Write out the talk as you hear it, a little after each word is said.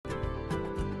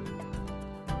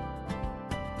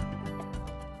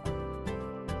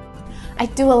I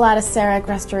do a lot of CEREC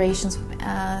restorations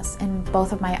in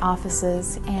both of my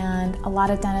offices, and a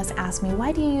lot of dentists ask me,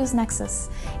 why do you use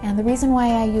Nexus? And the reason why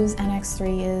I use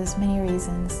NX3 is many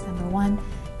reasons. Number one,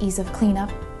 ease of cleanup.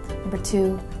 Number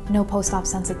two, no post-op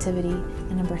sensitivity.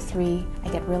 And number three, I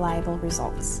get reliable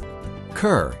results.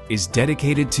 Kerr is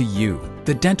dedicated to you,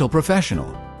 the dental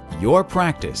professional. Your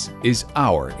practice is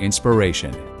our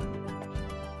inspiration.